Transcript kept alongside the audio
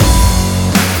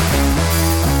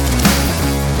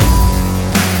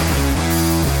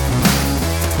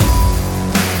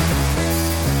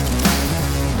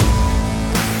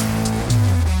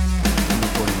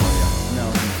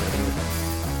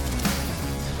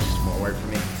work for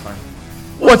me. It's fine.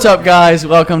 What's up, guys?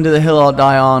 Welcome to The Hill I'll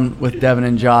Die On with Devon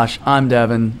and Josh. I'm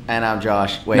Devon. And I'm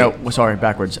Josh. Wait. No, sorry,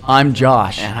 backwards. I'm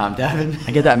Josh. And I'm Devon.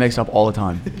 I get that mixed up all the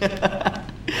time.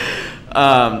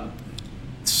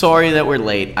 Sorry that we're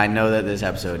late. I know that this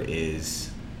episode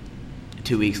is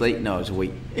 2 weeks late. No, it's a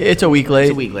week. It's a week late.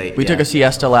 It's a week late. We took a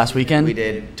siesta last weekend. We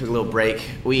did. Took a little break.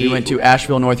 We went to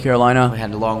Asheville, North Carolina. We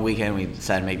had a long weekend. We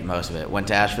decided to make the most of it. Went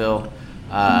to Asheville.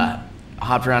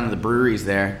 Hopped around to the breweries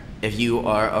there. If you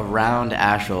are around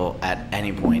Asheville at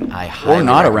any point, I highly Or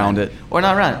not recommend around it. Or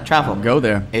not around it. Travel. Go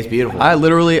there. It's beautiful.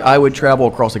 I would travel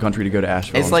across the country to go to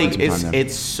Asheville. It's like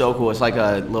it's so cool. It's like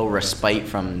a little respite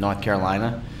from North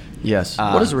Carolina. Yes.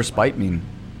 What does respite mean?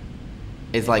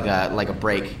 It's like a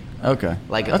break. Okay.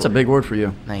 That's a big word for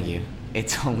you. Thank you.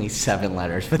 It's only 7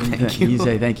 letters, but thank you. You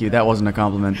say thank you. That wasn't a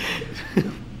compliment.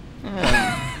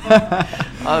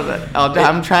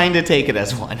 I'm trying to take it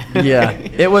as one. Yeah,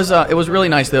 it was really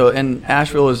nice though, and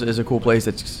Asheville is a cool place.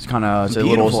 It's kind of it's a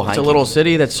little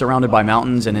city that's surrounded by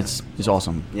mountains, and it's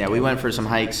awesome. Yeah, we went for some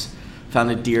hikes,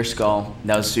 found a deer skull.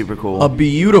 That was super cool. A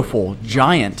beautiful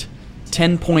giant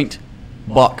 10-point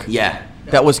buck. Yeah.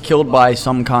 That was killed by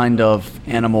some kind of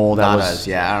animal that was...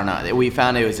 Yeah, I don't know. We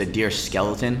found it was a deer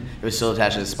skeleton. It was still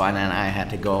attached to the spine, and I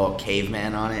had to go all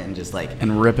caveman on it and just like...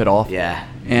 And rip it off? Yeah.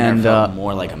 And felt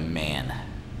more like a man.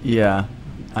 Yeah,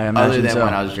 I imagine Other than so.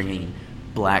 when I was drinking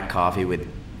black coffee with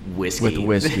whiskey.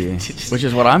 Which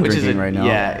is what I'm drinking right now.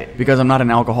 Yeah. Because I'm not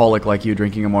an alcoholic like you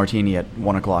drinking a martini at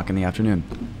 1 o'clock in the afternoon.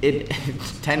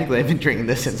 Technically, I've been drinking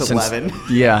this since 11.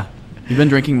 Yeah. You've been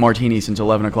drinking martinis since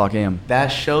 11 o'clock a.m.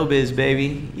 That's showbiz,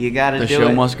 baby. You gotta do it. The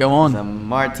show must go on. It's a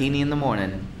martini in the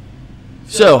morning.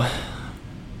 So.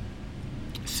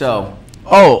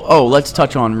 Oh, let's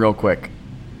touch on real quick.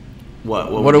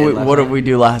 What did we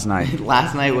do last night?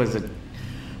 Last night was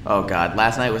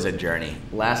a journey.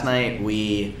 Last night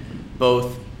we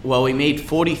made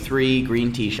 43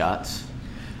 green tea shots.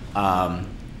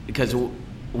 Because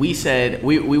we said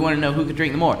we want to know who could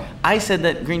drink the more. I said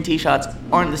that green tea shots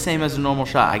aren't the same as a normal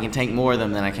shot. I can take more of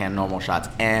them than I can normal shots.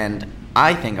 And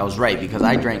I think I was right because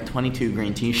I drank 22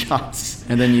 green tea shots.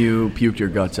 And then you puked your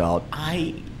guts out.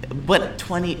 I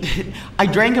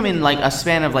drank them in like a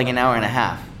span of like an hour and a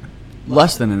half.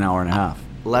 Less than an hour and a half.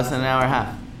 Less than an hour and a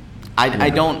half.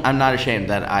 I'm not ashamed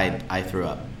that I threw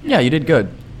up. Yeah, you did good.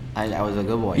 I was a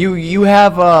good boy. You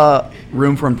have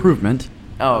room for improvement.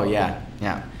 Oh, yeah.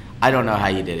 I don't know how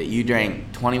you did it. You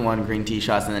drank 21 green tea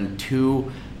shots and then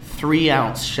 2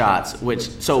 3-ounce shots,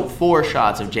 so 4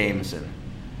 shots of Jameson.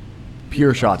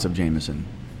 Pure shots of Jameson.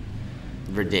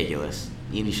 Ridiculous.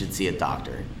 You should see a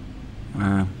doctor.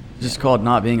 Just called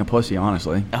not being a pussy,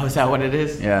 honestly. Oh, is that what it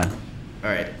is? Yeah. All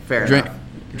right, fair enough.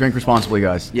 Drink responsibly,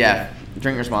 guys. Yeah,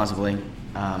 drink responsibly.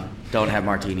 Don't have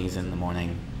martinis in the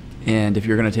morning. And if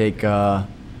you're going to take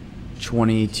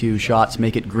 22 shots,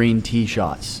 make it green tea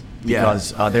shots.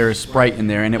 Because there's Sprite in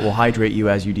there, and it will hydrate you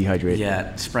as you dehydrate.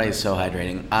 Yeah, Sprite is so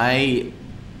hydrating.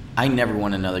 I never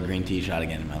want another green tea shot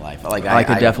again in my life. I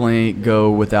could definitely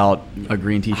go without a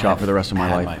green tea shot for the rest of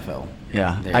my life. My fill.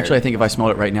 Yeah. Actually, I think if I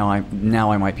smelled it right now,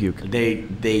 I might puke. They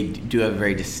do have a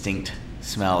very distinct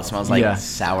smell. It smells like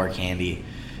sour candy.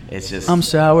 It's just... I'm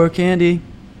sour candy.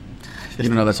 You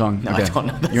don't know that song? No, okay. I don't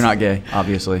know that You're not gay,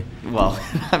 obviously. Well,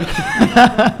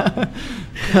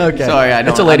 okay. Sorry, I don't...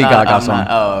 It's a Lady Gaga song.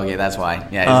 Okay, that's why.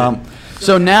 Yeah.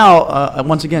 So now,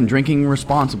 once again, drinking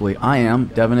responsibly. I am.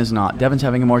 Devon is not. Devon's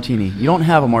having a martini. You don't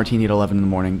have a martini at 11 in the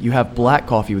morning. You have black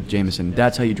coffee with Jameson.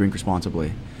 That's how you drink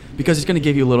responsibly. Because it's going to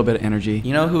give you a little bit of energy.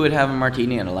 You know who would have a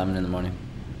martini at 11 in the morning?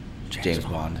 James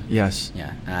Bond. Yes.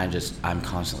 Yeah, and I'm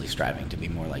constantly striving to be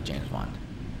more like James Bond.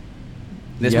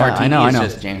 This martini is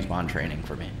just James Bond training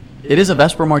for me. It is a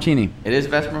Vesper martini. It is a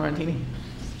Vesper martini.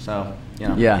 So,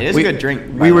 yeah. It is a good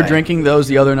drink. We were drinking those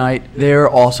the other night. They're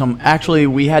awesome. Actually,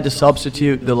 we had to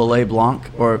substitute the Lillet Blanc,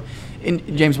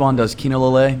 James Bond does Quina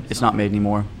Lillet. It's not made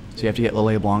anymore, so you have to get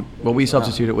Lillet Blanc. But we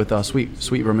substitute it with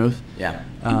sweet vermouth. Yeah.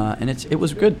 And it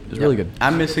was good. It was really good.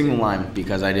 I'm missing the lime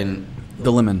because I didn't...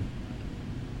 The lemon.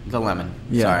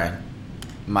 Yeah. Sorry.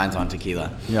 Mine's on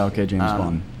tequila. Yeah, okay, James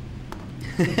Bond.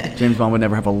 James Bond would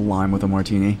never have a lime with a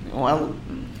martini. Well,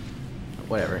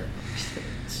 whatever.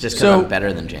 It's just because I'm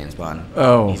better than James Bond.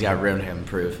 Oh. He's got room to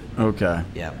improve. Okay.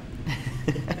 Yeah.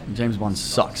 James Bond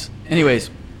sucks. Anyways,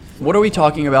 what are we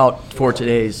talking about for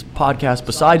today's podcast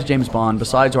besides James Bond,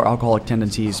 besides our alcoholic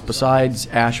tendencies, besides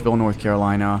Asheville, North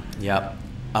Carolina? Yep.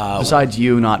 Besides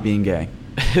you not being gay?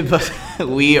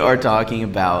 We are talking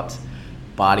about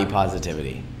body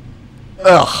positivity.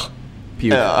 Ugh.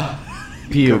 Puke.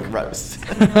 Puke. Gross.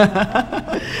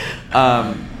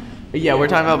 Yeah, we're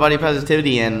talking about body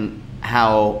positivity and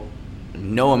how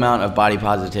no amount of body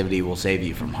positivity will save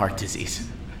you from heart disease.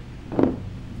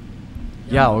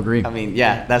 Yeah, I'll agree. I mean,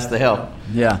 yeah, that's the hill.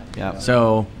 Yeah. Yeah.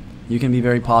 So you can be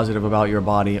very positive about your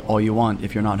body all you want.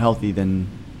 If you're not healthy, then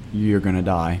you're going to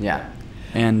die. Yeah.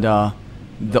 And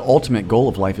the ultimate goal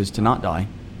of life is to not die.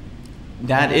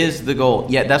 That is the goal.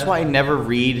 Yeah, that's why I never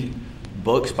read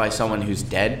books by someone who's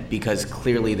dead, because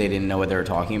clearly they didn't know what they were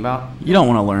talking about. You don't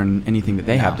want to learn anything that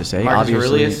they have to say. Marcus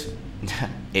Obviously, Aurelius,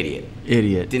 idiot.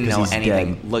 Didn't Didn't know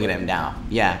anything. Look at him now.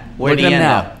 Yeah. Where did he end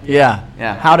up? Yeah.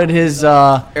 Yeah. How did his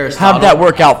how did Aristotle. that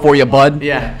work out for you, bud?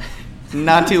 Yeah.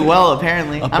 Not too well,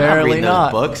 apparently. I'm not Apparently reading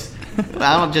not. those books.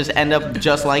 I don't just end up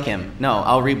just like him. No,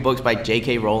 I'll read books by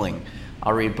J.K. Rowling.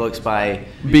 I'll read books by...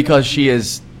 Because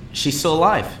she's still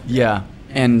alive. Yeah,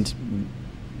 and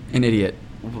an idiot.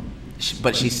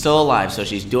 But she's still alive, so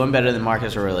she's doing better than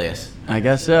Marcus Aurelius. I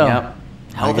guess so. Yep.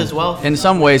 Health is wealth. In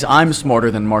some ways, I'm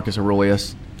smarter than Marcus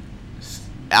Aurelius.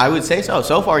 I would say so.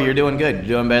 So far, you're doing good.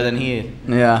 You're doing better than he is.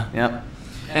 Yeah. Yep.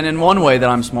 And in one way that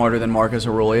I'm smarter than Marcus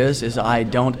Aurelius is I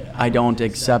don't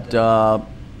accept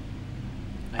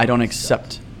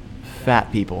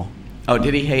fat people. Oh,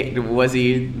 did he hate? Was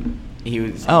he? He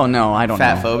was. Oh no, I don't know.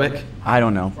 Fat-phobic? I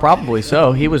don't know. Probably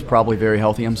so. He was probably very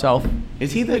healthy himself.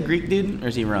 Is he the Greek dude or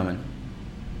is he Roman?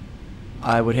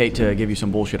 I would hate to give you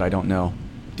some bullshit I don't know.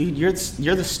 Dude, you're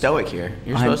the stoic here.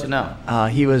 You're supposed to know.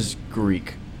 He was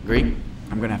Greek. Greek?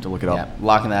 I'm gonna have to look it up. Yeah,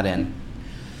 locking that in.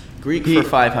 Greek for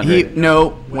 500.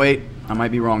 No, wait, I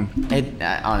might be wrong.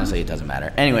 Honestly, it doesn't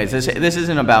matter. Anyways, this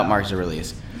isn't about Marcus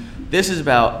Aurelius. This is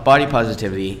about body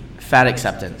positivity, fat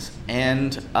acceptance,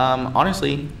 and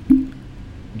honestly,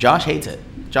 Josh hates it.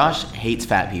 Josh hates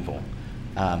fat people,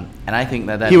 and I think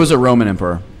that he was a Roman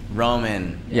emperor.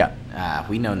 Roman. Yeah.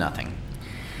 We know nothing.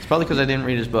 It's probably because I didn't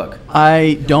read his book.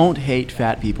 I don't hate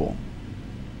fat people.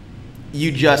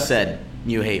 You just said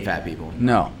you hate fat people.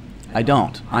 No, I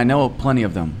don't. I know plenty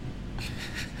of them.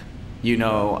 You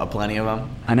know plenty of them?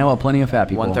 I know plenty of fat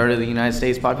people. 1/3 of the United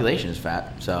States population is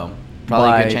fat, so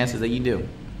probably good chances that you do.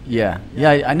 Yeah,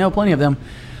 I know plenty of them.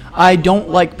 I don't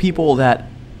like people that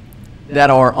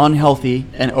are unhealthy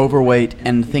and overweight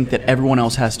and think that everyone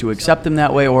else has to accept them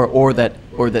that way, or that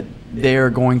they're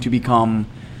going to become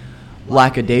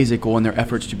lackadaisical in their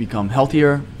efforts to become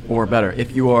healthier or better.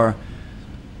 If you are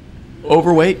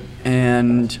overweight,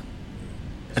 and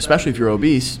especially if you're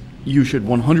obese, you should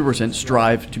 100%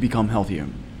 strive to become healthier.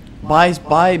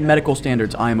 By medical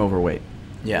standards, I am overweight.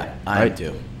 Yeah, I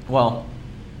do. Well,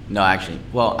 no, actually.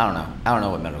 Well, I don't know. I don't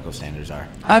know what medical standards are.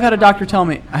 I've had a doctor tell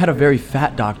me, I had a very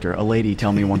fat doctor, a lady,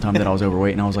 tell me one time that I was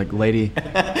overweight, and I was like, lady.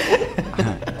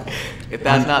 If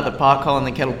that's not the pot calling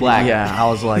the kettle black. Yeah, I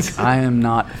was like, I am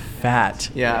not fat.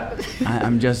 Yeah.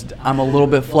 I'm a little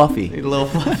bit fluffy. A little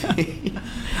fluffy.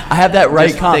 I have that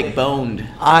right thick boned.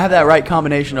 I have that right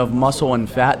combination of muscle and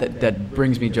fat that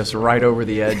brings me just right over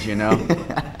the edge, you know.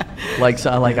 like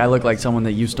I look like someone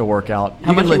that used to work out.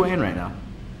 How much are you weighing right now?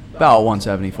 About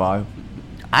 175.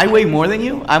 I weigh more than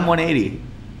you? I'm 180.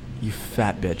 You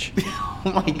fat bitch.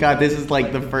 Oh my god, this is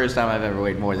like the first time I've ever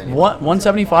weighed more than you.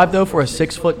 175 though for a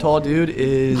 6 foot tall dude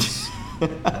is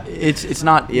it's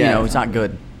not it's not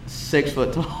good. 6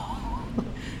 foot tall.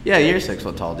 Yeah, you're 6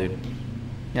 foot tall, dude.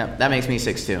 Yeah, that makes me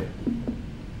 6'2".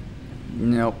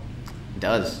 Nope. It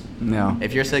does. No.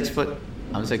 If you're 6 foot,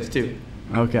 I'm 6'2".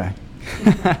 Okay.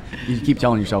 You keep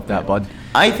telling yourself that, bud.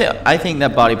 I think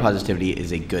that body positivity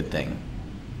is a good thing.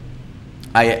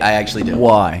 I actually do.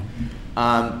 Why?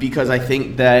 Because I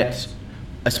think that,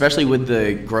 especially with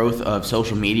the growth of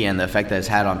social media and the effect that it's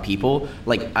had on people,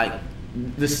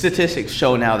 the statistics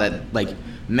show now that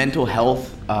mental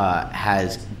health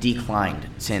has declined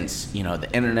since the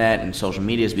internet and social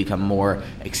media has become more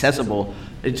accessible,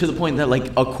 to the point that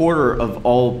a quarter of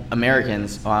all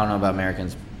Americans, I don't know about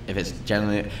Americans, if it's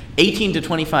generally 18 to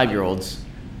 25-year-olds,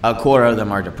 a quarter of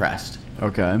them are depressed.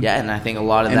 Okay. Yeah, and I think a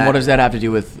lot of that... And what does that have to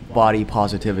do with body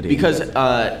positivity? Because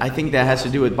I think that has to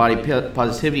do with body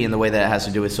positivity in the way that it has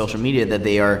to do with social media, that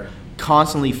they are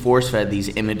constantly force-fed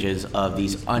these images of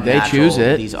these unnatural... They choose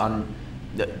it.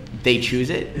 They choose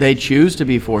it? They choose to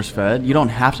be force-fed. You don't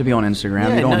have to be on Instagram.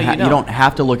 Yeah, you don't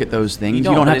have to look at those things. You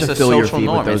don't have to fill your feed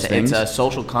with those things. It's a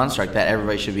social construct that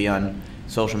everybody should be on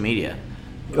social media.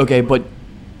 Okay, but...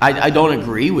 I don't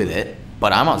agree with it,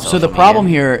 but I'm on social media. So the problem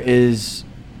here is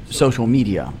social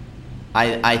media.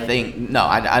 I think... No,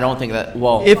 I don't think that...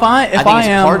 Well, I think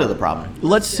it's part of the problem.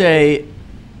 Let's say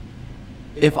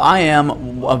if I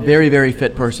am a very, very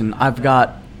fit person, I've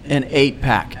got an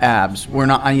 8-pack abs.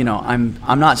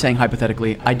 I'm not saying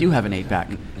hypothetically I do have an 8-pack.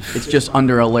 It's just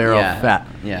under a layer of fat.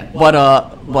 Yeah.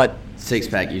 But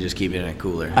 6-pack, you just keep it in a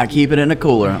cooler. I keep it in a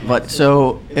cooler. But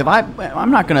so if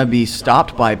I'm not going to be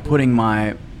stopped by putting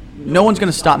no one's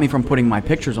going to stop me from putting my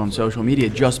pictures on social media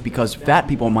just because fat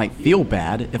people might feel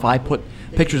bad. If I put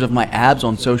pictures of my abs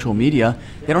on social media,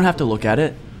 they don't have to look at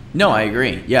it. No, I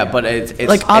agree. Yeah, but it's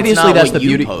like obviously it's not that's what the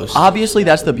beauty. post. Obviously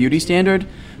that's the beauty standard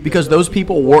because those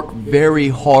people work very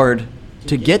hard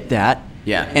to get that.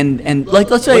 Yeah. And like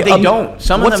let's say but they don't.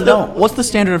 Some of them don't. What's the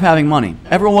standard of having money?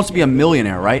 Everyone wants to be a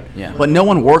millionaire, right? Yeah. But no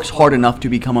one works hard enough to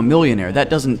become a millionaire. That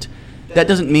doesn't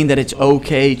mean that it's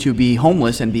okay to be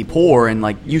homeless and be poor and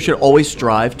like you should always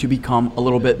strive to become a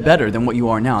little bit better than what you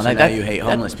are now. So now you hate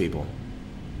homeless people.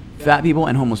 Fat people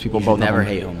and homeless people both. Never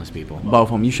hate homeless people. Both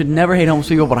of them. You should never hate homeless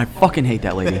people, but I fucking hate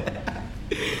that lady.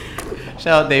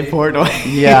 Shout out Dave Portnoy.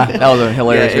 Yeah, that was a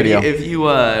hilarious video. If you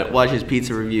watch his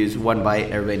pizza reviews, one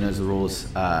bite, everybody knows the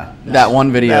rules. That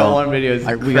one video. That one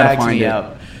video we gotta find it.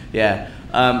 Out. Yeah.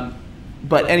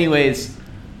 But anyways,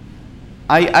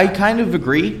 I kind of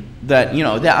agree that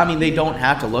they don't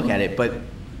have to look at it, but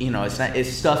it's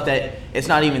stuff that it's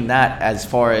not even that as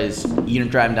far as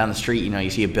driving down the street, you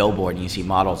see a billboard and you see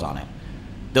models on it.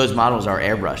 Those models are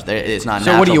airbrushed. It's not.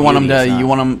 So what do you want them to?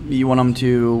 You want them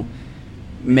to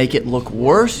make it look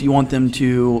worse? You want them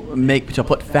to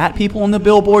put fat people on the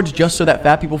billboards just so that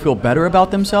fat people feel better about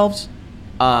themselves?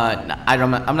 I'm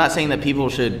not saying that people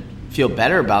should feel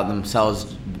better about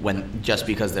themselves just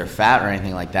because they're fat or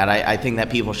anything like that. I think that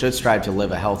people should strive to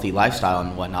live a healthy lifestyle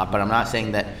and whatnot, but I'm not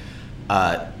saying that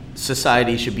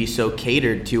society should be so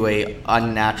catered to a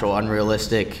unnatural,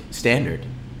 unrealistic standard.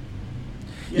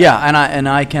 Yeah, and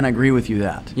I can agree with you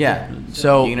that. Yeah.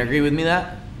 So you can agree with me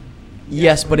that?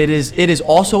 Yes, but it is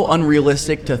also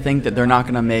unrealistic to think that they're not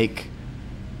going to make.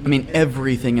 I mean,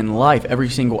 everything in life, every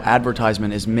single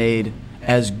advertisement is made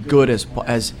as good as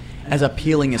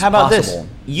appealing as possible. How about this?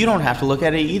 You don't have to look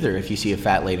at it either if you see a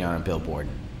fat lady on a billboard.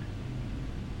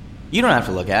 You don't have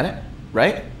to look at it,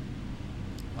 right?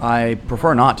 I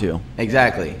prefer not to.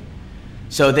 Exactly.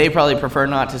 So they probably prefer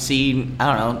not to see,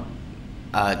 I don't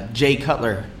know, Jay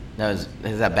Cutler. That's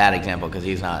a bad example because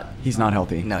he's not. He's not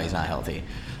healthy. No, he's not healthy.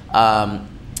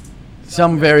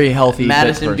 Some very healthy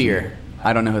Madison Beer.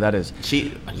 I don't know who that is.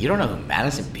 You don't know who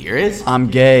Madison Beer is? I'm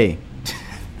gay.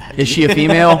 Is she a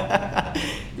female?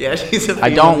 Yeah, she's a female. I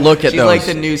don't look at she's those. She's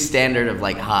like the new standard of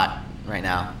like hot right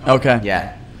now. Okay.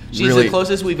 Yeah. She's really? The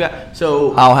closest we've got.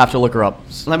 So I'll have to look her up.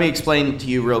 Let me explain to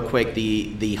you real quick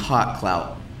the hot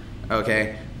clout.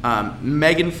 Okay.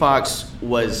 Megan Fox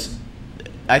was,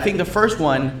 I think the first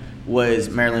one was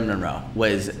Marilyn Monroe,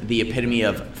 was the epitome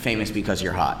of famous because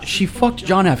you're hot. She fucked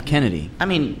John F. Kennedy. I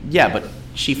mean, yeah, but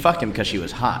she fucked him because she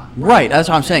was hot. Right, that's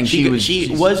what I'm saying. She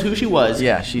was who she was.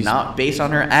 Yeah, she's not based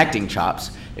on her acting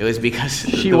chops. It was because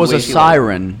she was a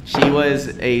siren. She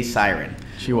was a siren.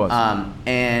 She was.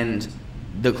 And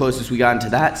the closest we got into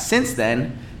that since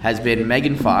then has been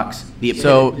Megan Fox.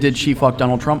 So did she fuck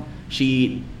Donald Trump?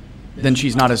 Then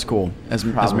she's not as cool as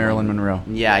Marilyn Monroe.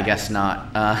 Yeah, I guess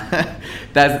not.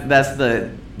 That's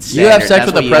the standard. You have sex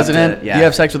with the president. You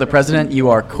have sex with the president. You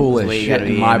are cool as shit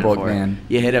in my book, man.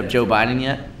 You hit up Joe Biden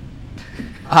yet?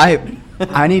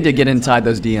 I need to get inside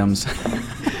those DMs.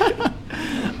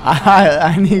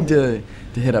 I need to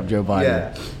hit up Joe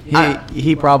Biden. Yeah.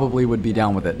 He probably would be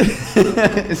down with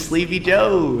it. Sleepy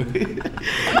Joe.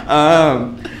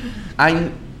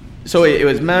 So it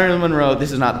was Marilyn Monroe.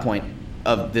 This is not the point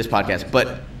of this podcast,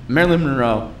 but Marilyn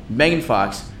Monroe, Megan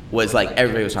Fox was like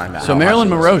everybody was talking about. So Marilyn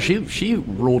Monroe, she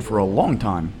ruled for a long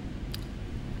time.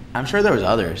 I'm sure there was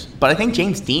others, but I think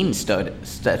James Dean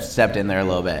stepped in there a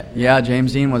little bit. Yeah,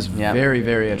 James Dean was very,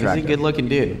 very attractive. He's a good-looking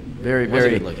dude. Very,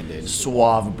 very good-looking dude.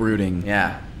 Suave, brooding.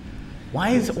 Yeah.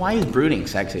 Why is brooding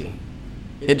sexy?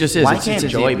 It just is. Why can't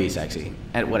joy be sexy?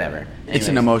 And whatever. Anyways. It's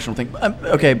an emotional thing.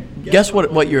 Okay, guess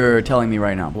what you're telling me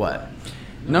right now? What?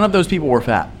 None of those people were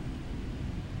fat.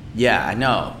 Yeah, I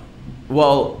know.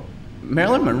 Well,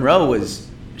 Marilyn Monroe was.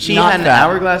 She not had an fat.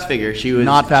 hourglass figure. She was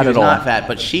not fat at all. Not fat,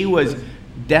 but she was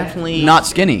definitely not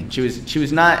skinny. She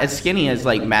was not as skinny as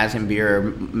like Madison Beer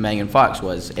or Megan Fox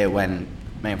was when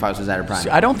Megan Fox was at her prime.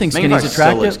 I don't think skinny's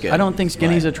attractive. I don't think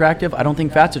skinny's attractive. I don't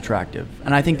think fat's attractive.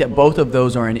 And I think that both of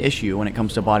those are an issue when it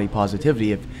comes to body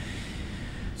positivity.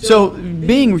 So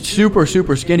being super,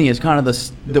 super skinny is kind of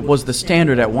that was the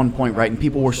standard at one point, right? And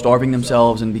people were starving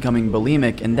themselves and becoming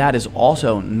bulimic, and that is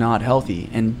also not healthy.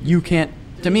 And you can't,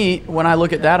 to me, when I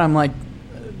look at that, I'm like,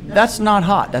 that's not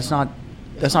hot. That's not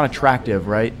attractive,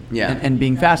 right? Yeah. And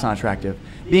being fat's not attractive.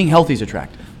 Being healthy is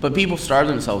attractive. But people starve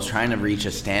themselves trying to reach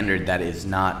a standard that is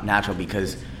not natural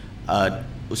because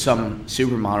some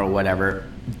supermodel or whatever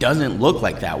doesn't look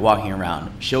like that walking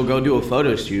around. She'll go do a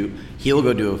photo shoot, he'll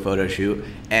go do a photo shoot,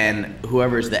 and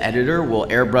whoever's the editor will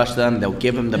airbrush them, they'll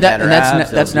give them the better abs.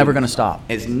 That's never going to stop.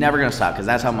 It's never going to stop because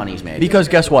that's how money's made. Because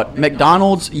guess what?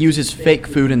 McDonald's uses fake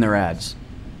food in their ads.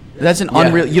 That's an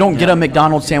unreal. You don't get a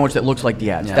McDonald's sandwich that looks like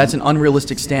the ads. Yeah. That's an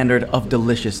unrealistic standard of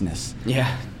deliciousness.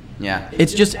 Yeah.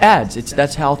 It's just ads.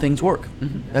 That's how things work.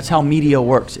 Mm-hmm. That's how media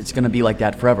works. It's going to be like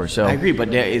that forever. So I agree,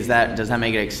 but does that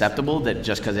make it acceptable that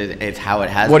just because it's how it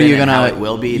has what been are you gonna, and how it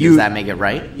will be, does that make it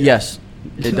right? Yes,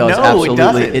 it does. No, absolutely. it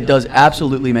doesn't. It does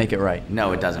absolutely make it right.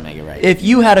 No, it doesn't make it right. If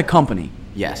you had a company,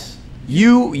 yes,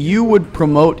 you would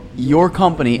promote your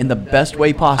company in the best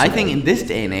way possible. I think in this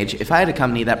day and age, if I had a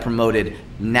company that promoted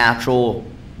natural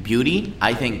beauty,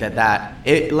 I think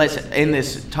in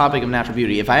this topic of natural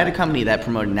beauty, if I had a company that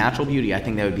promoted natural beauty, I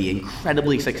think that would be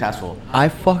incredibly successful.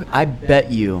 I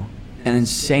bet you an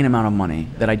insane amount of money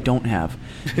that I don't have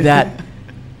that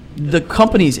the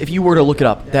companies, if you were to look it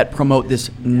up, that promote this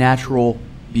natural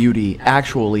beauty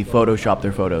actually Photoshop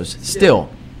their photos. Still,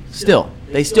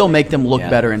 they still make them look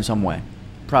better in some way.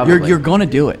 Probably. You're going to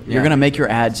do it. Yeah. You're going to make your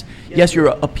ads. Yes, you're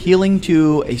appealing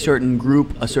to a certain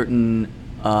group, a certain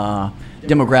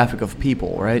demographic of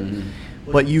people, right? Mm-hmm.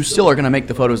 But you still are going to make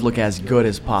the photos look as good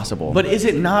as possible. But is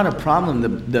it not a problem,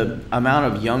 the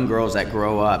amount of young girls that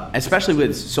grow up, especially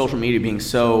with social media being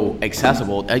so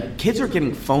accessible? Kids are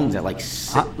getting phones at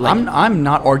I'm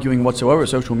not arguing whatsoever.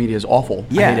 Social media is awful.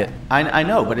 Yeah, I hate it. I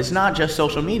know, but it's not just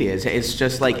social media. It's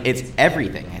just like it's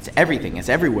everything. It's everything. It's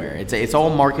everywhere. It's all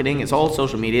marketing. It's all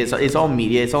social media. It's all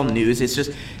media. It's all news. It's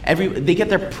just they get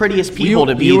their prettiest people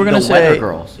to be the weather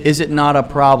girls. Is it not a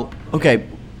problem? Okay.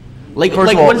 Like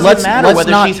First of what all, does it matter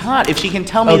whether she's hot if she can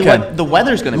tell me what the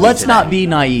weather's going to be Let's today? not be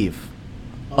naive.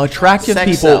 Attractive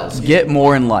Sex people sells. get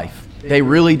more in life. They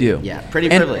really do. Yeah, pretty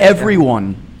and privileged.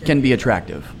 everyone can be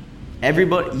attractive.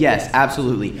 Everybody, yes,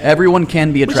 absolutely. Everyone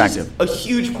can be attractive. Which is a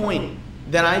huge point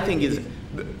that I think is,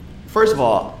 first of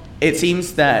all, it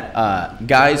seems that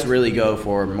guys really go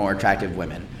for more attractive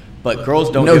women. But girls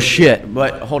don't.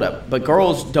 But hold up. But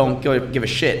girls don't give a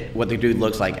shit what the dude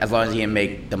looks like as long as he can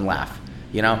make them laugh.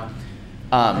 You know.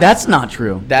 That's not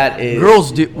true. That is.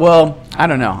 Girls do. Well, I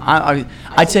don't know.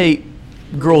 I'd say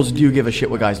girls do give a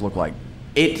shit what guys look like.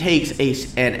 It takes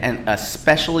an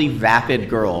especially vapid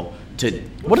girl to.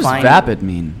 What does vapid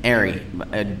mean? Airy,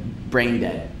 brain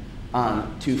dead.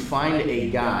 To find a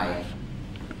guy.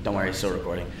 Don't worry, it's still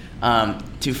recording.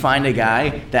 To find a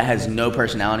guy that has no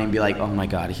personality and be like, oh my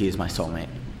god, he is my soulmate.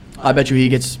 I bet you he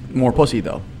gets more pussy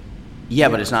though. Yeah,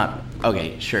 but it's not.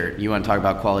 Okay, sure. You want to talk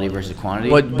about quality versus quantity?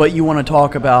 But you want to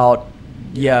talk about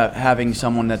having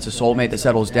someone that's a soulmate that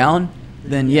settles down?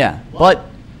 Then yeah. But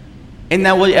isn't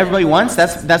that what everybody wants?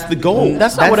 That's the goal.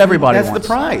 That's not what everybody wants. That's the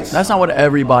prize. That's not what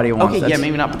everybody wants. Okay,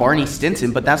 maybe not Barney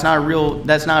Stinson, but that's not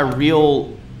a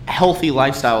real healthy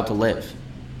lifestyle to live.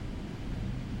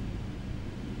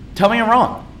 Tell me I'm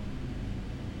wrong.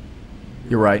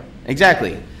 You're right.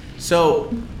 Exactly.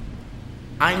 So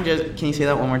can you say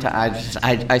that one more time?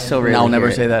 I so rarely I'll never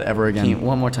hear it. say that ever again.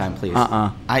 One more time, please.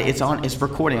 It's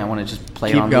recording. I want to just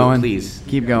play it on going. loop, please.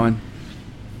 Keep going.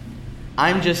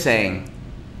 I'm just saying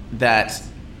that,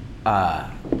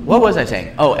 what was I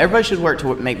saying? Oh, everybody should work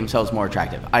to make themselves more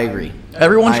attractive. I agree.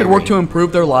 Everyone should work to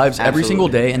improve their lives every single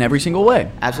day in every single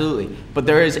way. Absolutely. But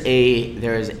there is a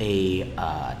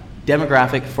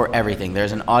demographic for everything.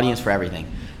 There's an audience for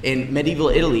everything. In medieval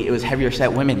Italy, it was heavier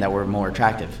set women that were more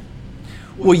attractive.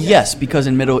 Well, yes, because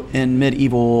in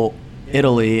medieval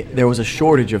Italy, there was a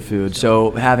shortage of food.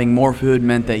 So having more food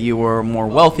meant that you were more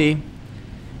wealthy.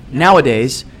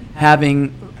 Nowadays,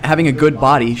 having a good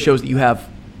body shows that you have,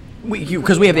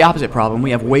 because we have the opposite problem.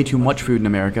 We have way too much food in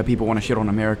America. People want to shit on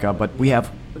America, but we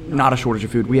have not a shortage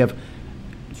of food. We have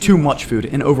too much food,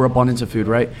 an overabundance of food,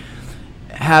 right?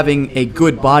 Having a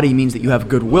good body means that you have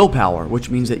good willpower, which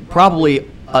means that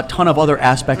probably a ton of other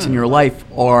aspects in your life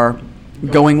are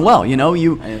going well. You know,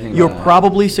 you're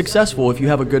probably successful if you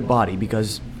have a good body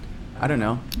because, I don't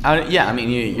know.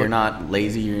 You're not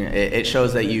lazy. It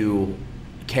shows that you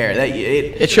care.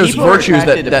 It shows virtues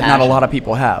that not a lot of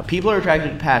people have. People are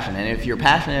attracted to passion, and if you're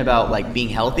passionate about like being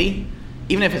healthy,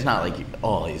 even if it's not like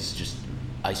it's just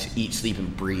I eat, sleep,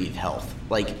 and breathe health.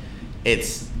 Like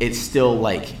it's still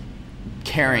like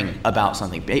caring about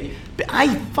something. But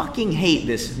I fucking hate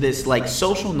this like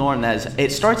social norm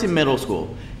it starts in middle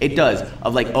school. It does,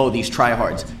 of like, these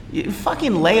tryhards. You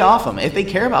fucking lay off them. If they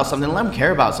care about something, let them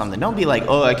care about something. Don't be like,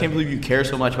 I can't believe you care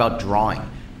so much about drawing.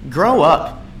 Grow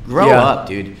up. Grow up,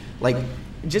 dude. Like,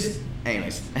 just,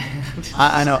 anyways.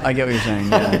 I know, I get what you're saying.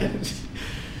 Yeah.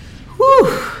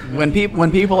 Whew.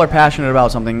 when people are passionate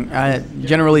about something,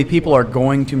 generally people are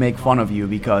going to make fun of you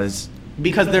because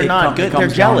they're not good. They're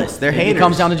jealous. They're haters. It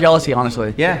comes down to jealousy,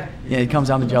 honestly. Yeah. Yeah, it comes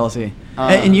down to jealousy.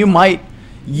 And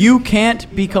you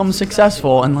can't become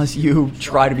successful unless you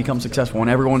try to become successful. And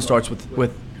everyone starts with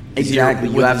exactly.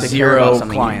 With you have to zero care about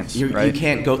something. clients. Right? You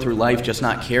can't go through life just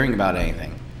not caring about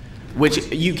anything.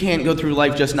 Which you can't go through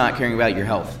life just not caring about your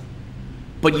health.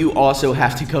 But you also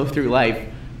have to go through life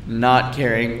not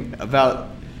caring about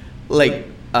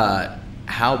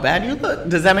how bad you look.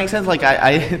 Does that make sense? Like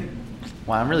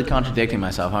well, I'm really contradicting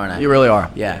myself, aren't I? You really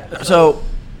are. Yeah. So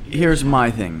here's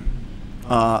my thing.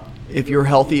 If you're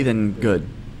healthy, then good.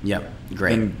 Yep.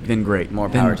 Great. Then great. More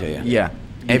power to you. Yeah.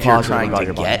 If you're trying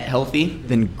to get healthy,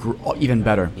 then even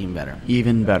better. Even better.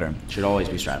 Even better. Should always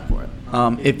be striving for it.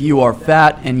 If you are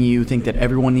fat and you think that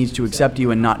everyone needs to accept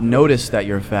you and not notice that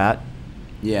you're fat,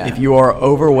 yeah. If you are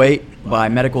overweight by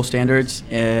medical standards,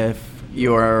 if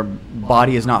your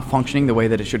body is not functioning the way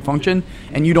that it should function,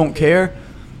 and you don't care,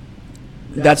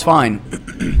 that's fine.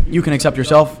 You can accept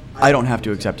yourself. I don't have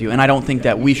to accept you. And I don't think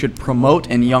that we should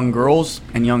promote in young girls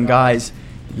and young guys,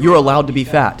 you're allowed to be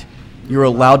fat. You're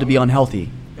allowed to be unhealthy.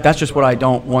 That's just what I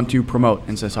don't want to promote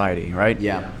in society, right?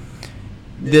 Yeah.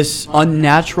 This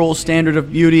unnatural standard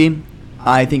of beauty,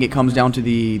 I think it comes down to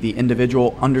the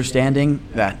individual understanding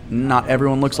that not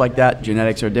everyone looks like that.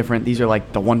 Genetics are different. These are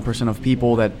like the 1% of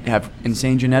people that have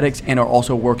insane genetics and are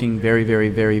also working very, very,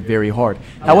 very, very hard.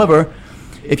 Yeah. However,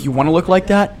 if you want to look like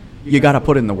that, you got to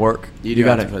put in the work. You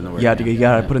got to put in the work. You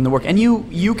got to put in the work. And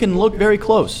you can look very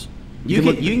close. You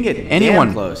can get anyone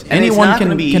damn close. And anyone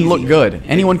can look good.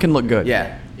 Anyone can look good.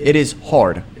 Yeah. It is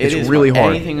hard. It's really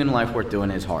hard. Anything in life worth doing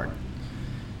is hard.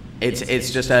 It's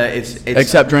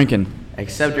except drinking.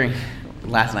 Except during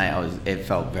last night, it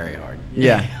felt very hard.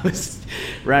 Yeah. It was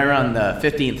right around the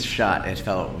 15th shot. It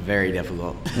felt very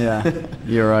difficult. Yeah,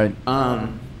 you're right.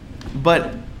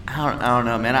 But I don't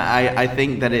know, man. I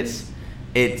think that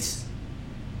it's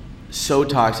so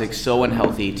toxic, so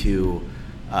unhealthy to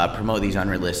promote these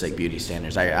unrealistic beauty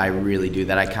standards. I really do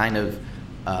that. I kind of,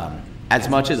 as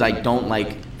much as I don't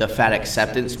like the fat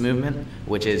acceptance movement,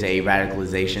 which is a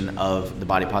radicalization of the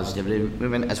body positivity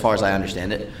movement, as far as I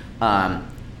understand it,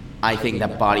 I think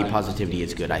that body positivity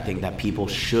is good. I think that people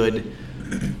should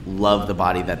love the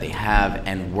body that they have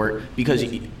and work, because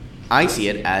I see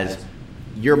it as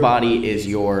your body is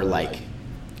your,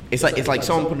 it's like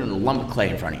someone putting a lump of clay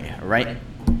in front of you, right?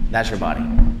 That's your body.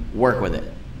 Work with it.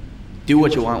 Do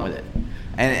what you want with it.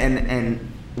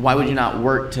 And why would you not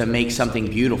work to make something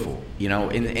beautiful,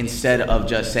 instead of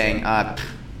just saying,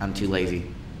 I'm too lazy.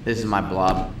 This is my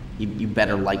blob. You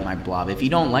better like my blob. If you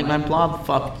don't like my blob,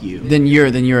 fuck you. Then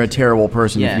you're a terrible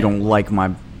person if you don't like my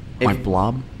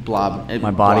blob. Blob.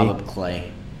 My body. Blob of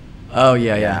clay. Oh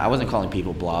yeah. I wasn't calling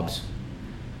people blobs.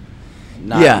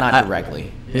 Not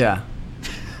directly. Yeah.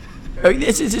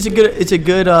 It's a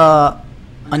good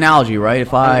analogy, right?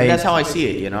 That's how I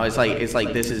see it. It's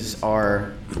like this is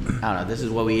our, I don't know. This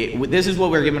is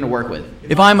what we're given to work with.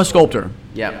 If I'm a sculptor.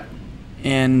 Yeah.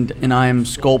 And I'm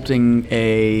sculpting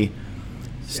a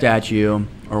statue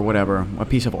or whatever, a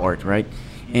piece of art, right?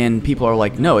 And people are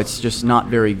like, no, it's just not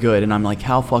very good. And I'm like,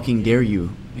 how fucking dare you?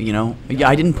 Yeah,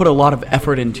 I didn't put a lot of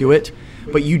effort into it,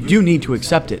 but you do need to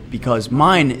accept it because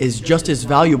mine is just as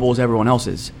valuable as everyone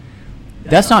else's.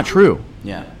 That's not true.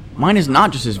 Yeah. Mine is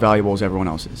not just as valuable as everyone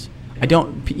else's. I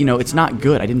don't, it's not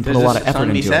good. I didn't put a lot of effort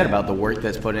into it. There's something to be said about the work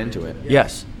that's put into it.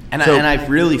 Yes. And I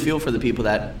really feel for the people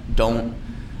that don't.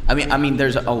 I mean,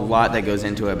 there's a lot that goes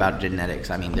into it about genetics.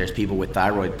 I mean, there's people with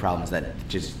thyroid problems that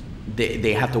just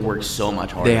they have to work so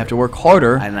much harder. They have to work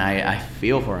harder. And I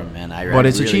feel for them, man. But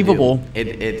it's really achievable.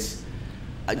 It's.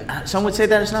 Some would say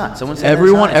that it's not. Someone say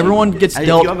everyone gets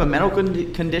dealt. If you have a medical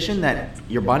condition that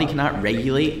your body cannot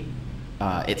regulate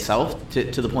itself to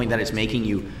the point that it's making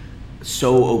you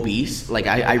so obese, like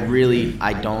I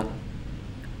don't.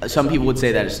 Some people would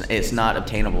say that it's not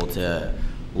obtainable to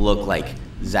look like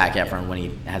Zac Efron when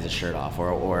he has his shirt off,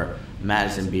 or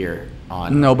Madison Beer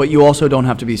on. No, but you also don't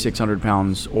have to be 600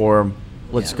 pounds, or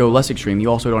let's go less extreme.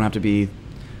 You also don't have to be,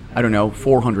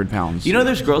 400 pounds.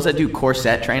 There's girls that do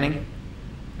corset training.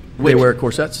 They wear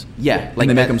corsets? Yeah. And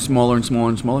they make them smaller and smaller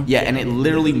and smaller? Yeah, and it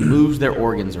literally moves their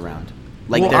organs around.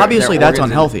 Obviously that's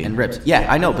unhealthy. And ribs. Yeah,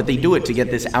 I know, but they do it to get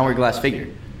this hourglass figure.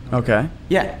 Okay.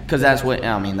 Yeah, because that's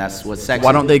what's sexy.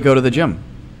 Why don't they go to the gym?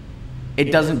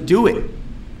 It doesn't do it.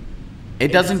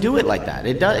 It doesn't do it like that.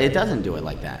 It doesn't do it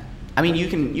like that. I mean, you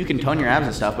can tone your abs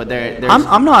and stuff, but there's.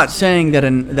 I'm not saying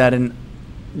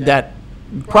that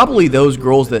probably those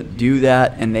girls that do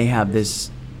that and they have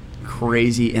this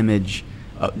crazy image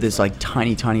of this like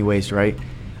tiny waist, right?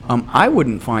 I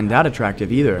wouldn't find that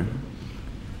attractive either.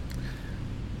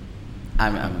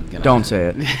 I'm gonna. Don't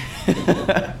say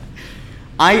it.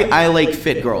 I like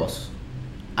fit girls.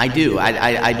 I do.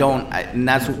 I don't. And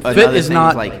that's another Fit is thing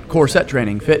not like corset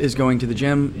training. Fit is going to the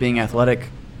gym, being athletic,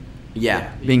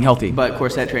 yeah, being healthy. But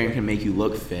corset training can make you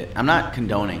look fit. I'm not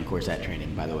condoning corset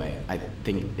training, by the way. I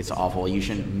think it's awful. You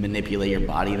shouldn't manipulate your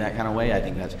body that kind of way. I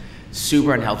think that's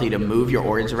super unhealthy to move your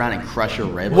organs around and crush your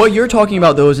ribs. What you're talking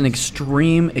about, though, is an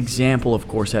extreme example of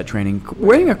corset training.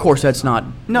 Wearing a corset's not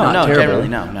terrible. Generally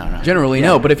no. Generally,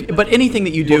 no. But anything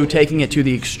that you do, taking it to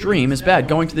the extreme is bad.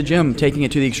 Going to the gym, taking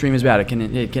it to the extreme is bad.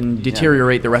 It can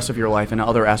deteriorate the rest of your life and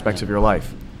other aspects of your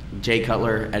life. Jay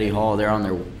Cutler, Eddie Hall, they're on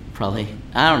their probably.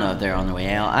 I don't know if they're on their way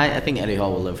out. I think Eddie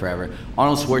Hall will live forever.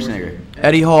 Arnold Schwarzenegger.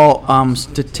 Eddie Hall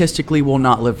statistically will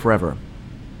not live forever.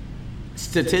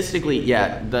 Statistically,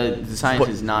 yeah, the science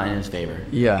is not in his favor.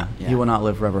 Yeah, he will not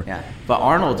live forever. Yeah, but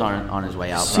Arnold's on his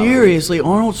way out. Seriously,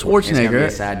 Arnold Schwarzenegger. It's gonna be a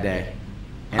sad day.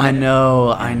 I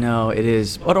know it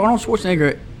is. But Arnold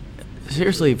Schwarzenegger,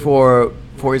 seriously, for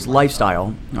his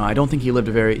lifestyle, I don't think he lived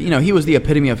a very. He was the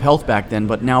epitome of health back then.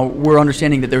 But now we're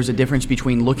understanding that there's a difference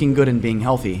between looking good and being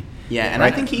healthy. Yeah, and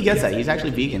right? I think he gets that. He's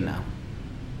actually vegan now.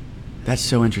 That's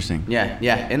so interesting. Yeah,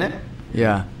 isn't it?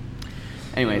 Yeah.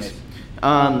 Anyways,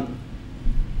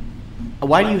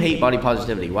 why do you hate body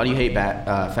positivity? Why do you hate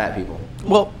fat people?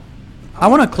 Well, I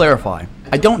want to clarify.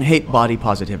 I don't hate body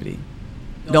positivity.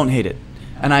 Don't hate it.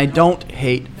 And I don't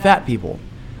hate fat people.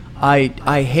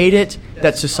 I hate it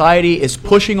that society is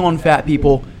pushing on fat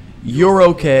people. You're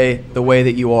okay the way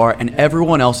that you are, and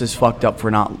everyone else is fucked up for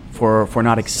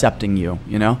not accepting you.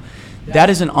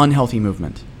 That is an unhealthy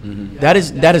movement. Mm-hmm.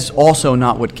 That is also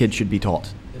not what kids should be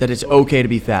taught. That it's okay to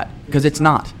be fat, because it's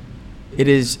not. It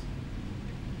is.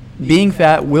 Being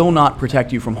fat will not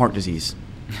protect you from heart disease.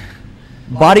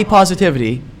 Body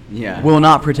positivity will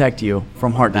not protect you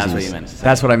from heart disease. That's what you meant to say.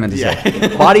 That's what I meant to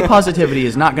say. Body positivity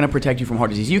is not going to protect you from heart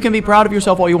disease. You can be proud of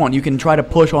yourself all you want. You can try to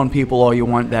push on people all you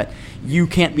want that you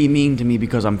can't be mean to me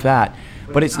because I'm fat,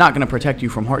 but it's not going to protect you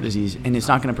from heart disease, and it's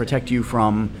not going to protect you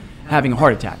from having a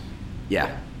heart attack.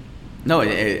 Yeah. No,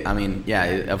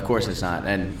 of course it's not.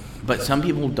 But some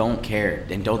people don't care,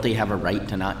 and don't they have a right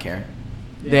to not care?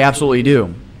 They absolutely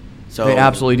do. So they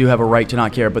absolutely do have a right to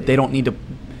not care, but they don't need to.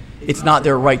 It's not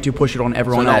their right to push it on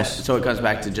everyone else. So it comes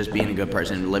back to just being a good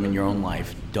person and living your own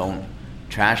life. Don't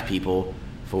trash people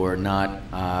for not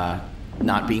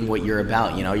being what you're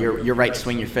about. Your right to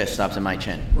swing your fist stops at my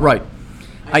chin. Right.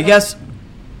 I guess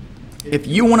if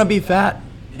you want to be fat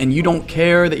and you don't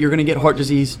care that you're going to get heart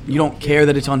disease, you don't care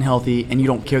that it's unhealthy, and you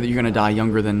don't care that you're going to die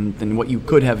younger than what you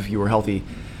could have if you were healthy,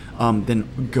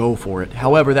 then go for it.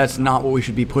 However, that's not what we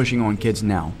should be pushing on kids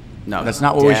now. No, that's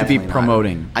not what we should be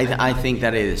promoting. I think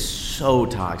that it is so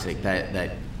toxic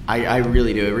that I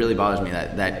really do. It really bothers me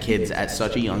that kids at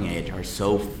such a young age are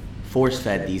so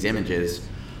force-fed these images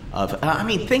of.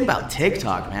 Think about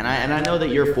TikTok, man. And I know that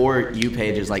your For You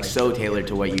page is like so tailored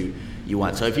to what you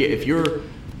want. So if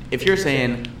you're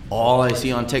saying all I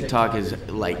see on TikTok is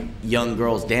like young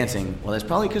girls dancing, well, that's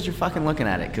probably because you're fucking looking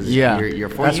at it. Because your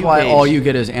For that's You why page, all you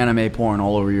get is anime porn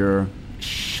all over your.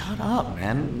 Shut up,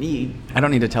 man. I don't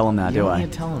need to tell him that, do I? You don't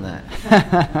need to tell him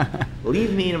that.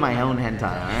 Leave me to my own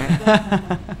hentai,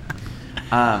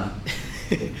 all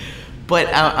right? But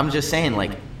I'm just saying,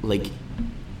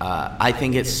 I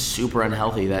think it's super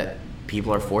unhealthy that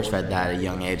people are force-fed that at a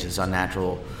young age, this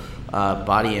unnatural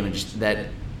body image that,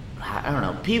 I don't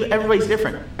know, everybody's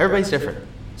different. Everybody's different.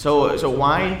 So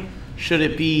why should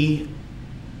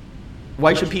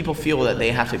people feel that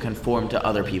they have to conform to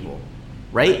other people?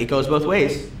 Right? It goes both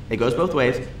ways.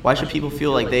 Why should people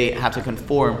feel like they have to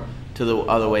conform to the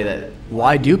other way that...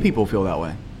 Why do people feel that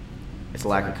way? It's a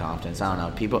lack of confidence. I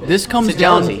don't know. This comes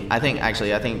down... jealousy. I think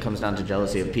it comes down to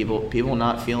jealousy of people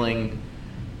not feeling...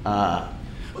 But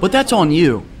that's on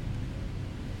you.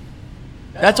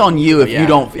 That's on you if you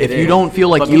don't feel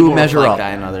like but you measure up.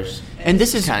 That in others. And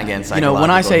this is kind of getting psychological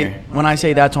when I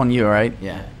say that's on you, right?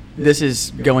 Yeah. This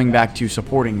is going back to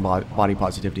supporting body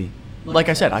positivity. Like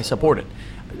I said, I support it.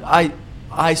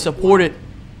 I support it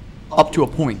up to a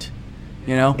point,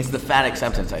 It's the fat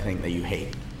acceptance, I think, that you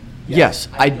hate. Yes,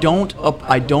 I don't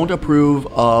approve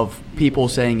of people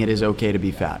saying it is okay to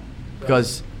be fat,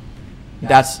 because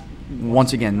that's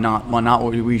once again not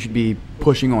what we should be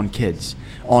pushing on kids,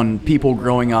 on people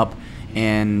growing up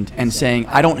and saying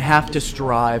I don't have to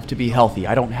strive to be healthy.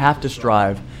 I don't have to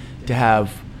strive to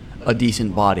have a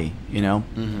decent body,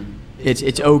 Mm-hmm.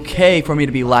 It's okay for me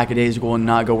to be lackadaisical and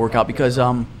not go work out because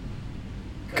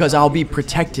I'll be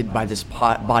protected by this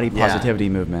body positivity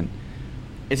movement.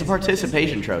 It's a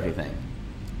participation trophy thing.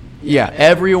 Yeah,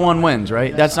 everyone wins,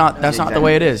 right? That's not the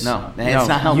way it is. No, it's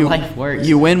not how life works.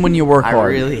 You win when you work hard. I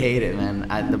really hate it,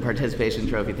 man. The participation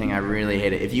trophy thing, I really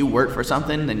hate it. If you work for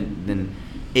something, then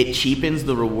it cheapens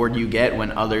the reward you get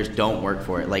when others don't work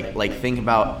for it. Like think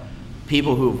about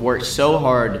people who've worked so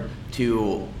hard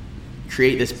to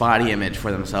create this body image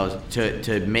for themselves,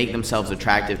 to make themselves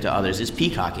attractive to others. It's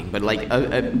peacocking, but like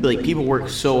people work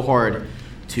so hard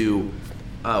to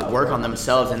work on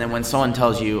themselves, and then when someone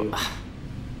tells you,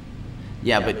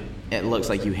 yeah, but it looks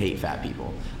like you hate fat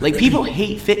people. Like, people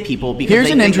hate fit people because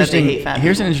they think that they hate fat people.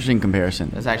 Here's an interesting comparison.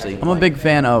 That's actually... I'm a big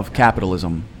fan of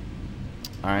capitalism.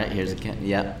 All right,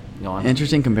 yeah, go on.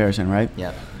 Interesting comparison, right?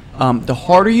 Yeah. The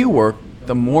harder you work,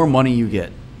 the more money you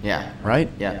get. Yeah. Right?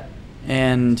 Yeah.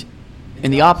 And in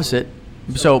the opposite,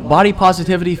 so body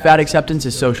positivity, fat acceptance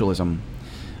is socialism.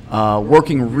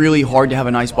 Working really hard to have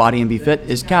a nice body and be fit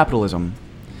is capitalism.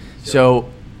 So...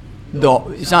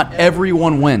 it's not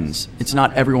everyone wins. It's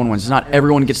not everyone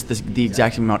gets the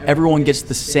exact same amount. Everyone gets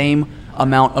the same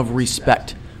amount of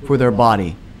respect for their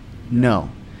body. No.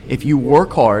 If you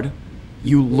work hard,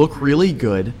 you look really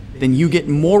good, then you get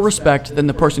more respect than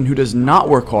the person who does not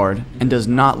work hard and does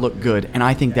not look good. And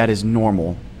I think that is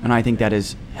normal. And I think that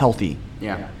is healthy.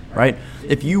 Yeah. Right?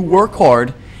 If you work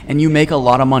hard and you make a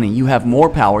lot of money, you have more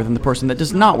power than the person that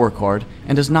does not work hard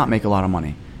and does not make a lot of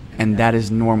money. And that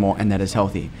is normal and that is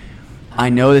healthy. I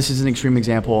know this is an extreme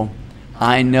example.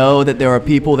 I know that there are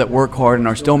people that work hard and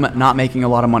are still not making a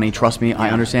lot of money. Trust me,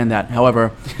 I understand that.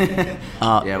 However,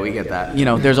 yeah, we get that.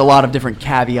 There's a lot of different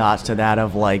caveats to that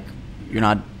of like, you're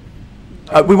not.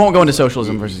 We won't go into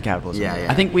socialism versus capitalism. Yeah.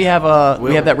 I think we have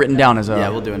that written down as a. Yeah,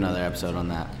 we'll do another episode on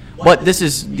that. But this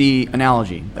is the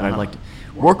analogy that I'd like to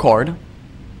work hard.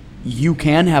 You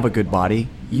can have a good body.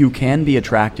 You can be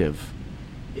attractive.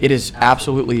 It is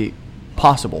absolutely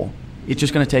possible. It's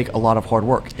just going to take a lot of hard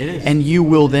work. It is. And you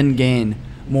will then gain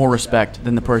more respect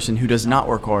than the person who does not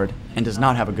work hard and does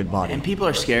not have a good body. And people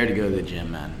are scared to go to the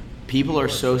gym, man. People are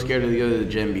so scared to go to the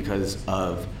gym because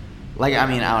of, I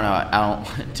don't know,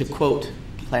 to quote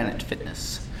Planet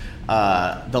Fitness,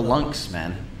 the lunks,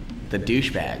 man, the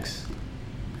douchebags.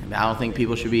 I don't think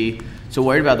people should be so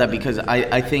worried about that because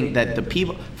I think that the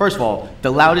people, first of all,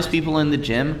 the loudest people in the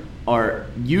gym are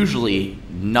usually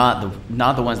not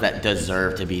the ones that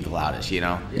deserve to be the loudest,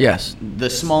 Yes. The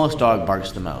smallest dog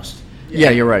barks the most.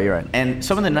 Yeah, you're right. And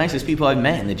some of the nicest people I've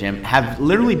met in the gym have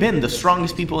literally been the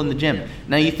strongest people in the gym.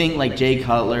 Now you think like Jay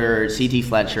Cutler, C.T.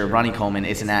 Fletcher, Ronnie Coleman,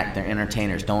 it's an act, they're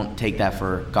entertainers. Don't take that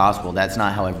for gospel. That's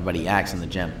not how everybody acts in the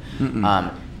gym.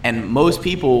 And most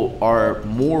people are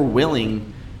more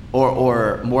willing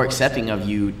or more accepting of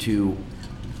you to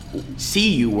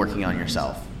see you working on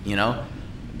yourself,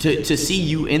 To see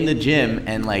you in the gym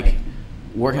and like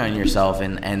working on yourself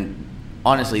and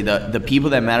honestly the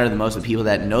people that matter the most, the people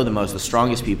that know the most, the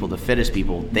strongest people, the fittest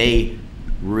people, they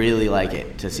really like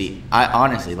it to see.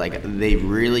 They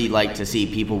really like to see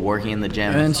people working in the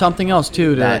gym. And something else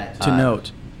too to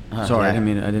note. Sorry, yeah.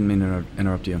 I didn't mean to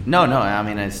interrupt you. No, I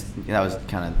mean that was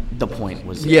kind of the point.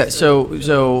 Was yeah.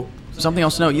 So something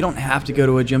else to note: you don't have to go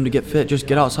to a gym to get fit. Just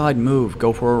get outside, move,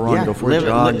 go for a run, go for a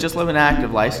jog. Just live an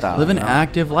active lifestyle. Live an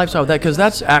active lifestyle. Because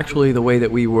that's actually the way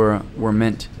that we were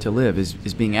meant to live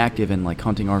is being active and like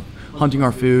hunting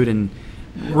our food and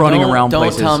running around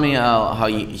places. Don't tell me how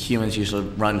humans usually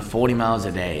run 40 miles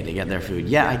a day to get their food.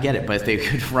 Yeah, I get it, but if they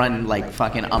could run like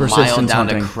fucking a mile down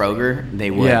to Kroger,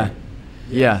 they would.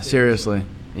 Yeah, seriously.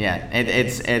 Yeah,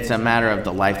 it's a matter of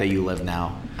the life that you live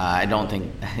now. I don't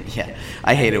think. Yeah,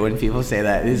 I hate it when people say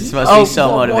that. It's supposed to be so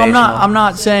motivational. I'm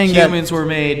not saying humans were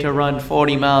made to run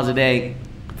 40 miles a day.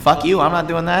 Fuck you! I'm not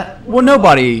doing that. Well,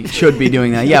 nobody should be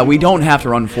doing that. Yeah, we don't have to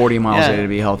run 40 miles a day to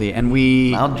be healthy, and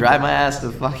I'll drive my ass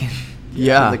to fucking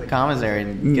to the commissary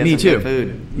and get some good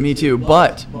food. Me too.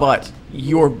 But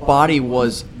your body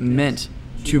was meant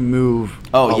to move.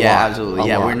 Oh yeah, absolutely.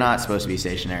 Yeah, we're not supposed to be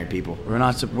stationary people. We're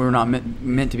not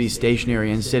meant to be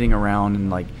stationary and sitting around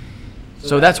and like.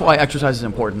 So that's why exercise is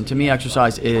important. To me,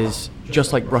 exercise is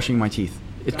just like brushing my teeth.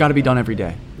 It's got to be done every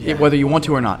day, whether you want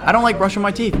to or not. I don't like brushing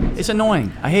my teeth. It's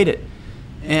annoying. I hate it,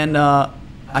 and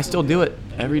I still do it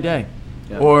every day.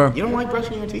 Yeah. Or you don't like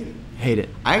brushing your teeth? Hate it.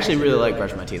 I actually really like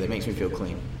brushing my teeth. It makes me feel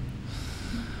clean.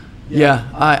 Yeah,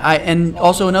 I and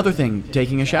also another thing,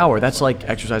 taking a shower. That's like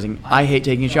exercising. I hate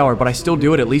taking a shower, but I still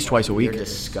do it at least twice a week. You're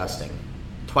disgusting.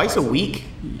 Twice a week?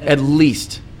 At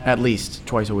least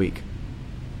twice a week.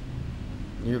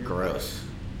 You're gross.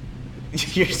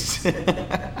 You're disgusting.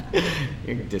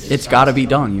 It's got to be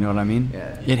done. You know what I mean?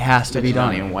 Yeah. It has to be done.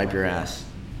 Don't even wipe your ass.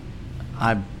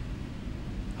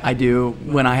 I do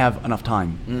when I have enough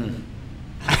time.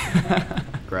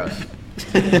 Gross.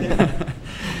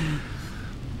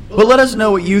 But let us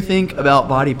know what you think about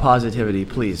body positivity,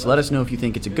 please. Let us know if you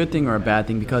think it's a good thing or a bad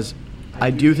thing, because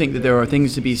I do think that there are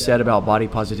things to be said about body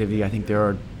positivity. I think there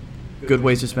are good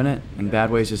ways to spin it and bad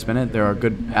ways to spin it. There are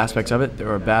good aspects of it. There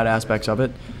are bad aspects of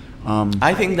it.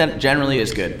 I think that generally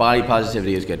is good. Body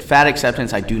positivity is good. Fat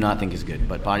acceptance I do not think is good,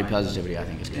 but body positivity I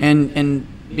think is good. And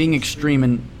being extreme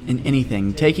in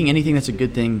anything, taking anything that's a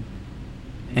good thing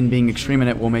and being extreme in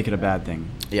it will make it a bad thing.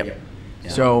 Yep. Yeah.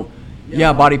 So,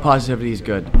 yeah, body positivity is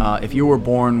good. If you were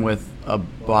born with a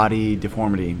body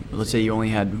deformity, let's say you only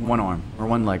had one arm or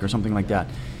one leg or something like that,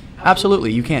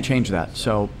 absolutely, you can't change that.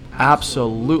 So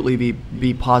absolutely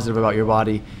be positive about your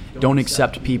body. Don't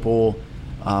accept people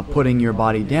putting your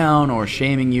body down or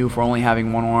shaming you for only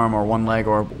having one arm or one leg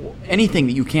or anything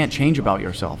that you can't change about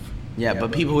yourself. Yeah,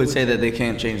 but people would say that they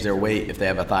can't change their weight if they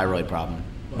have a thyroid problem.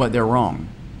 But they're wrong.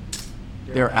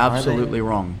 They're absolutely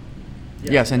wrong.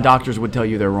 Yes, and doctors would tell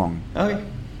you they're wrong. Okay.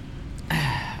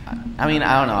 I mean,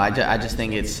 I don't know. I just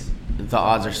think the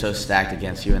odds are so stacked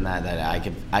against you in that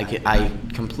I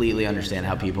completely understand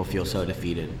how people feel so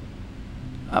defeated.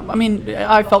 I mean,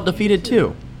 I felt defeated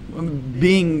too.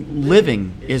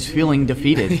 Living is feeling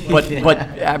defeated,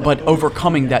 but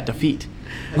overcoming that defeat.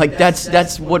 Like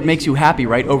that's what makes you happy,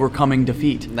 right? Overcoming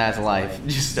defeat. That's life.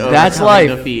 Just that's life.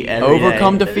 Defeat every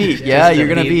Overcome day. defeat. Yeah, you're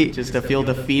gonna be just to feel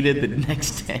defeated the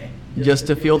next day. Just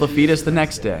to feel the fetus the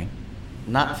next day.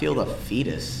 Not feel the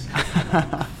fetus.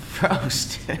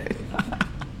 Gross.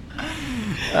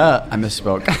 I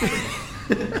misspoke.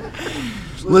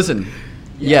 Listen,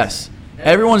 yes,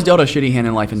 everyone's dealt a shitty hand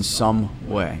in life in some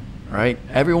way, right?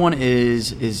 Everyone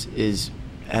has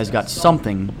got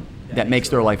something that makes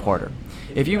their life harder.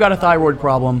 If you've got a thyroid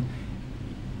problem,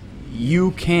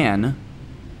 you can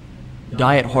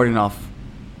diet hard enough,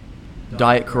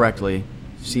 diet correctly,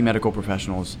 see medical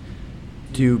professionals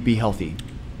to be healthy.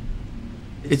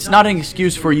 It's not an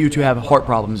excuse for you to have heart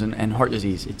problems and heart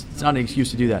disease. It's not an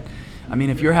excuse to do that. I mean,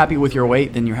 if you're happy with your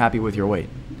weight, then you're happy with your weight.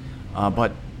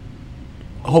 But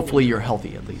hopefully you're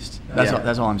healthy at least.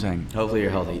 That's all I'm saying. Hopefully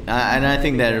you're healthy. And I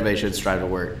think that everybody should strive to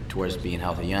work towards being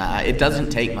healthy. You know, it doesn't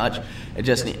take much. It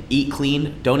just eat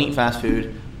clean, don't eat fast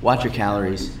food, watch your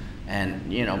calories,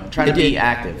 and, you know, try to be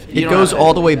active. It goes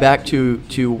all the way back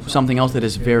to something else that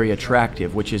is very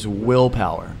attractive, which is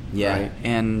willpower. Yeah. Right?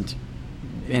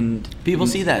 And people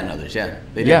see that in others, yeah.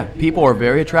 They do. Yeah, people are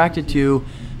very attracted to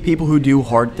people who do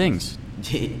hard things.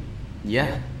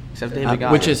 Yeah, except David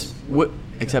Goggins.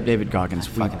 Except David Goggins.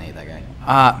 I fucking hate that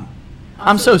guy.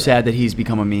 I'm so sad that he's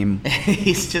become a meme.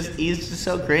 he's just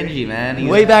so cringy, man.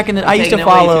 Way back in the, I used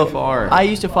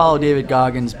to follow David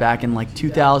Goggins back in like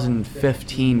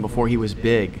 2015 before he was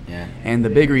big. Yeah. And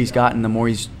the bigger he's gotten, the more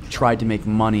he's tried to make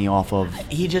money off of.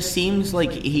 He just seems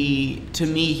like to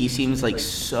me he seems like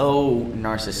so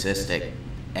narcissistic.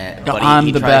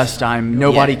 I'm the best.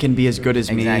 Nobody can be as good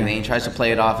as me. Exactly. He tries to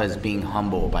play it off as being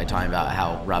humble by talking about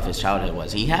how rough his childhood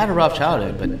was. He had a rough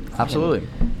childhood, but absolutely.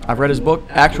 I've read his book.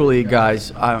 Actually,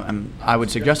 guys, I would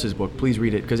suggest his book. Please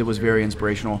read it because it was very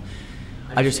inspirational.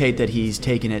 I just hate that he's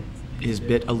taken his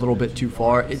bit a little bit too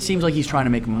far. It seems like he's trying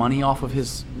to make money off of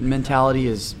his mentality,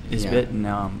 his bit, and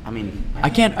I mean, I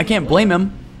can't blame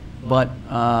him, but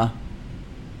yeah.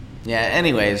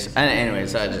 Anyways,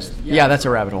 I just that's a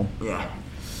rabbit hole. Yeah.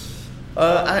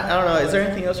 I don't know. Is there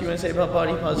anything else you want to say about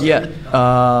body positivity?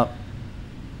 Yeah.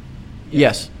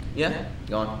 Yes. Yeah.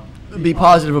 Go on. Be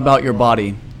positive about your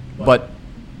body, but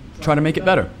try to make it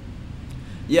better.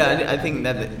 Yeah, I think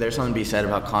that there's something to be said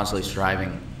about constantly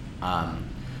striving,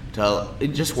 to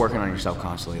just working on yourself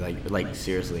constantly, like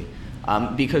seriously,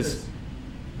 because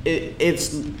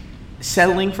it's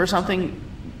settling for something.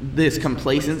 This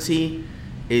complacency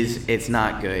it's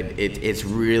not good. It's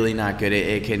really not good.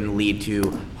 It can lead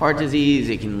to heart disease.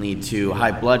 It can lead to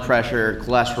high blood pressure,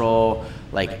 cholesterol.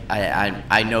 Like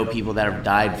I know people that have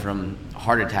died from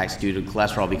heart attacks due to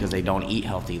cholesterol because they don't eat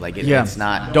healthy. Like it's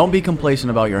not. Don't be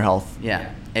complacent about your health.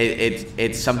 Yeah,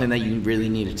 it's something that you really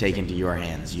need to take into your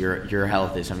hands. Your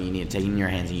health is something you need to take in your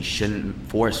hands, and you shouldn't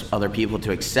force other people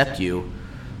to accept you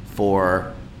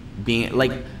for being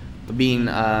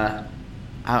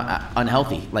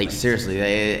unhealthy. Like seriously,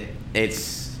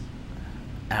 it's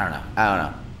I don't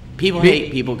know. People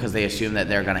hate people because they assume that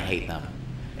they're gonna hate them.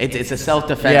 It's a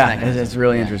self-defense mechanism. Yeah, it's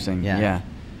really interesting. Yeah.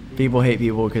 People hate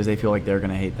people because they feel like they're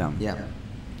gonna hate them. Yeah.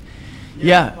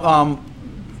 Yeah.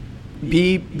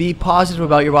 Be positive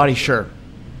about your body, sure,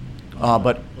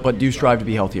 but do strive to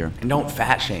be healthier. And don't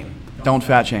fat shame. Don't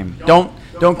fat shame. Don't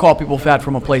call people fat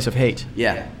from a place of hate.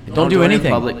 Yeah. Don't do anything.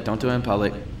 In public. Don't do it in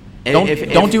public.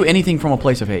 Don't do anything from a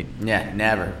place of hate. Yeah,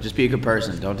 never. Just be a good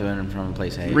person. Don't do it from a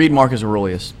place of hate. Read Marcus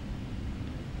Aurelius.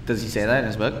 Does he say that in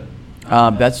his book?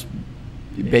 That's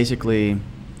basically,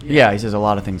 yeah, he says a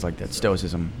lot of things like that.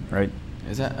 Stoicism, right?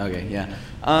 Is that? Okay, yeah.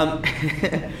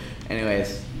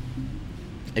 Anyways,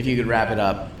 if you could wrap it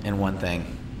up in one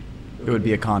thing. It would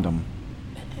be a condom.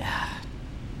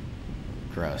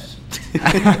 Gross.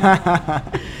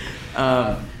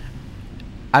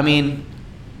 I mean,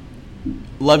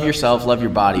 love yourself, love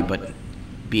your body, but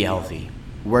be healthy.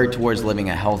 Work towards living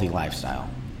a healthy lifestyle.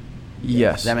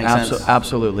 Yes. Does that make sense?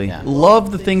 Absolutely. Yeah.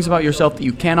 Love the things about yourself that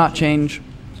you cannot change,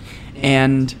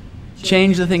 and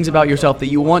change the things about yourself that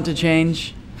you want to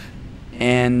change,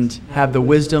 and have the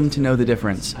wisdom to know the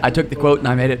difference. I took the quote and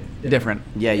I made it different.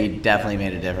 Yeah, you definitely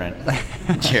made it different.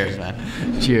 Cheers,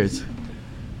 man. Cheers.